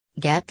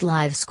Get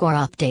live score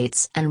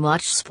updates and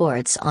watch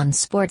sports on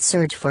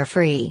Sportsurge for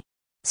free.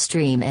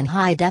 Stream in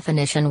high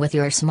definition with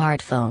your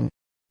smartphone.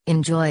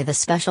 Enjoy the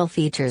special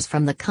features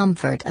from the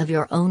comfort of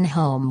your own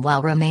home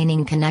while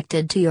remaining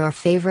connected to your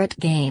favorite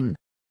game.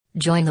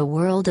 Join the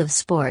world of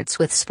sports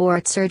with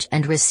Sportsurge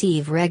and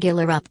receive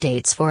regular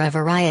updates for a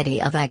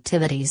variety of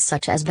activities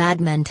such as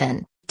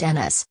badminton,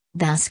 tennis,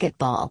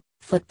 basketball,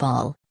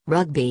 football,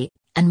 rugby,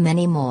 and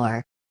many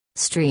more.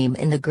 Stream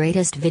in the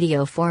greatest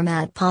video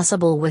format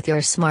possible with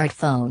your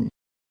smartphone.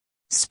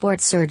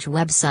 Sportsurge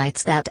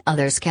websites that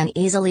others can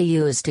easily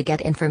use to get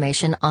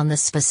information on the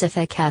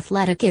specific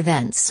athletic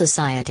events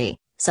society,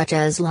 such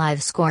as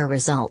live score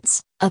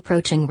results,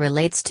 approaching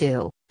relates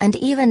to, and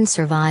even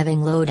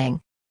surviving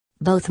loading.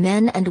 Both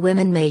men and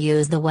women may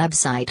use the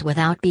website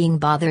without being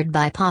bothered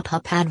by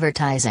pop-up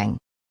advertising.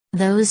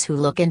 Those who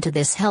look into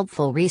this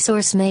helpful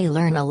resource may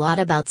learn a lot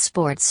about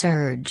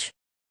Sportsurge.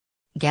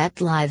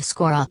 Get live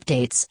score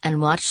updates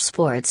and watch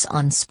sports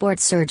on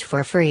Sportsurge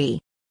for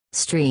free.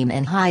 Stream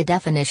in high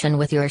definition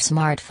with your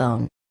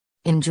smartphone.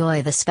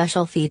 Enjoy the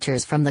special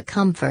features from the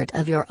comfort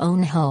of your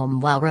own home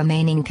while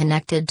remaining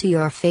connected to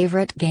your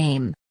favorite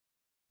game.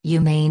 You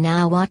may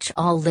now watch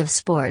all live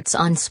sports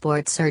on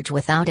Sportsurge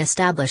without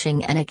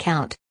establishing an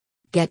account.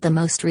 Get the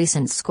most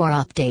recent score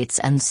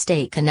updates and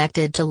stay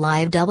connected to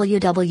live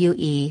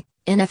WWE,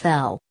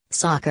 NFL,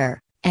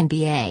 soccer,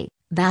 NBA,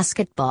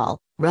 basketball,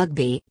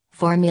 rugby,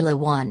 Formula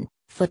 1,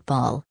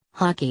 football,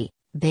 hockey,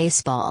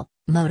 baseball,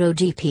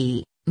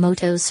 MotoGP,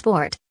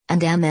 motorsport,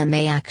 and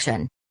MMA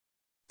action.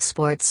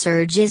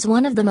 Sportsurge is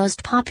one of the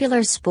most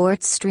popular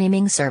sports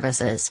streaming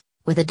services,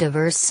 with a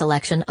diverse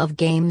selection of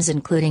games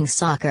including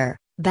soccer,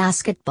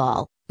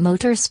 basketball,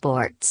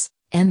 motorsports,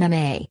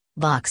 MMA,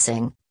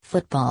 boxing,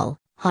 football,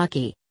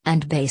 hockey,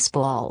 and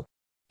baseball.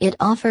 It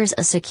offers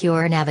a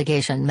secure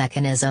navigation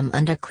mechanism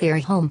and a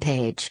clear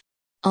homepage.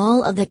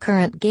 All of the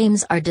current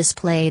games are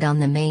displayed on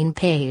the main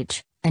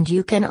page, and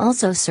you can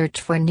also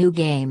search for new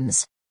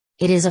games.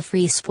 It is a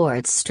free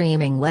sports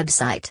streaming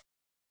website.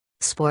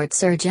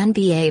 Sportsurge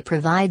NBA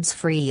provides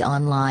free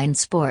online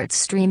sports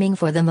streaming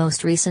for the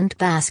most recent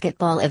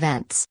basketball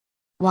events.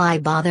 Why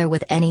bother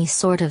with any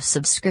sort of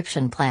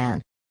subscription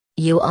plan?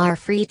 You are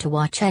free to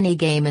watch any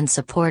game in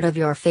support of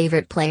your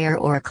favorite player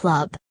or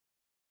club.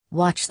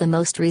 Watch the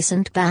most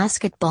recent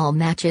basketball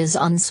matches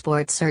on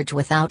Sportsurge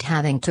without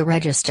having to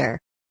register.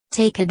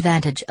 Take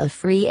advantage of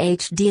free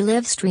HD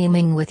live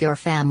streaming with your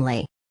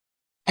family.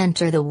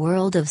 Enter the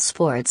world of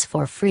sports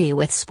for free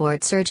with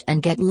Sportsurge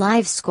and get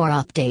live score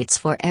updates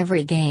for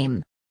every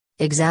game.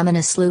 Examine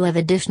a slew of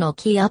additional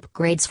key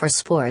upgrades for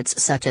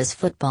sports such as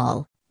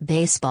football,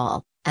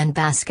 baseball, and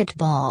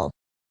basketball.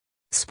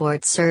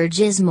 Sportsurge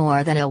is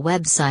more than a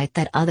website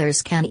that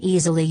others can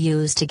easily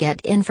use to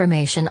get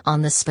information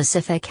on the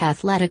specific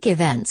athletic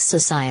events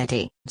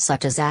society,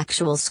 such as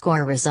actual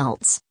score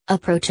results,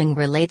 approaching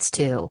relates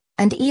to,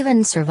 and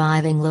even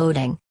surviving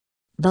loading.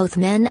 Both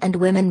men and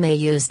women may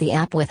use the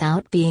app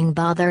without being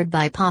bothered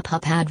by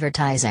pop-up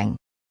advertising.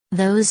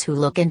 Those who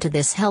look into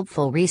this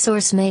helpful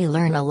resource may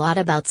learn a lot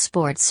about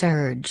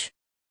Sportsurge.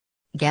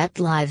 Get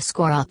live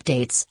score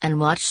updates and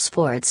watch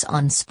sports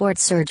on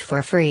Sportsurge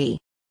for free.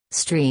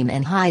 Stream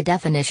in high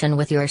definition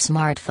with your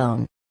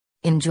smartphone.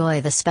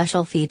 Enjoy the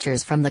special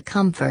features from the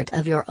comfort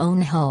of your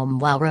own home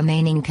while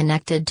remaining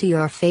connected to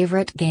your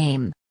favorite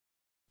game.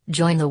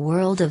 Join the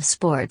world of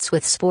sports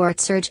with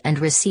Sportsurge and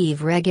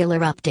receive regular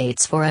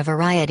updates for a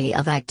variety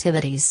of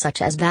activities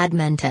such as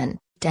badminton,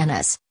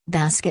 tennis,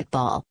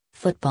 basketball,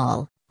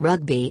 football,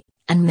 rugby,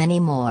 and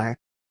many more.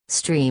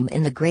 Stream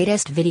in the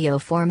greatest video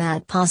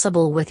format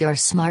possible with your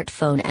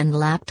smartphone and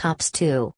laptops too.